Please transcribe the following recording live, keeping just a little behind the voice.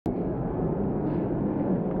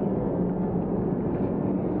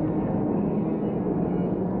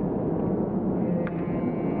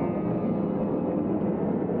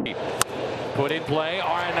Put in play,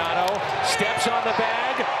 Arenado steps on the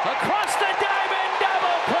bag, across the diamond,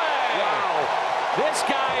 double play! Wow, this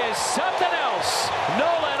guy is something else,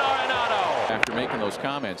 Nolan Arenado. After making those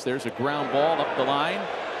comments, there's a ground ball up the line,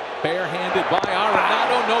 barehanded by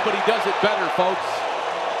Arenado. Nobody does it better, folks.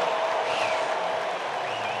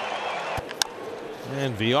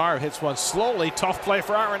 And VR hits one slowly. Tough play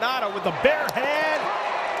for Arenado with the bare hand.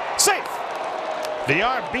 Safe.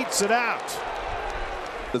 VR beats it out.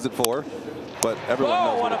 Is it for? But everyone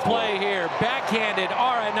knows what a play here. Backhanded.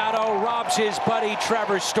 Arenado robs his buddy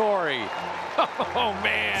Trevor Story. Oh,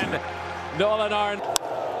 man. Nolan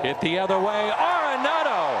Arenado hit the other way.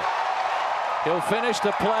 Arenado. He'll finish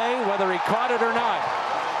the play whether he caught it or not.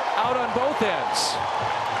 Out on both ends.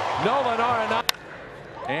 Nolan Arenado.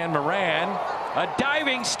 And Moran. A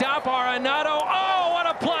diving stop. Arenado. Oh, what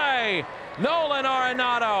a play. Nolan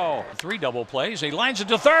Arenado. 3 double plays. He lines it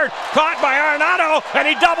to third. Caught by Arenado, and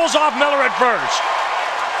he doubles off Miller at first.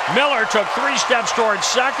 Miller took 3 steps towards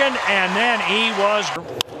second, and then he was.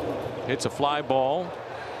 It's a fly ball.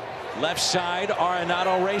 Left side.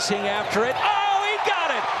 Arenado racing after it. Oh, he got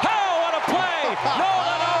it. Oh, what a play.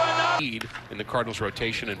 Nolan Arenado. In the Cardinals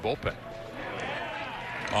rotation and bullpen.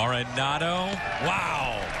 Arenado.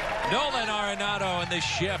 Wow. Nolan Arenado in the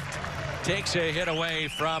shift takes a hit away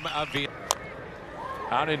from Avila.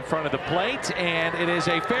 Out in front of the plate, and it is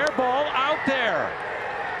a fair ball out there.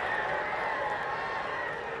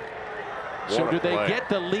 So do they get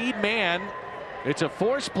the lead man? It's a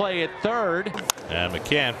force play at third. And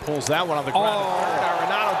McCann pulls that one on the ground.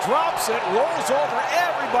 Arenado drops it, rolls over,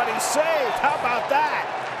 everybody's safe. How about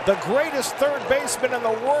that? The greatest third baseman in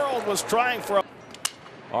the world was trying for a...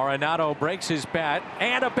 Arenado breaks his bat,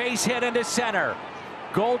 and a base hit into center.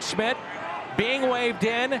 Goldschmidt being waved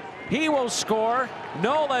in. He will score.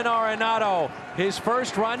 Nolan Arenado, his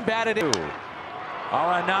first run batted in.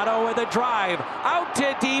 Arenado with a drive out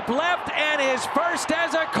to deep left, and his first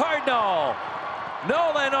as a Cardinal.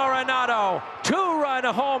 Nolan Arenado, 2-run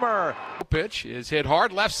homer. Pitch is hit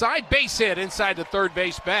hard, left side, base hit inside the third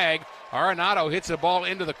base bag. Arenado hits the ball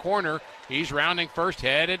into the corner. He's rounding first,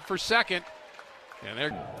 headed for second. And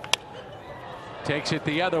there takes it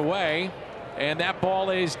the other way, and that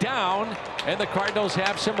ball is down, and the Cardinals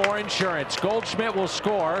have some more insurance. Goldschmidt will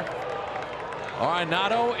score.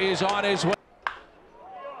 Arenado is on his way.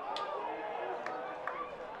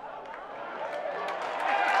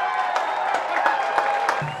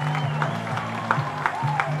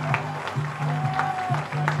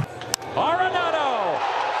 Arenado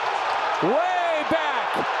way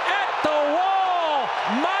back at the wall.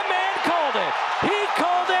 My man called it. He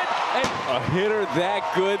called it. A hitter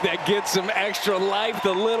that good that gets some extra life.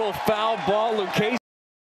 The little foul ball, Lucchese.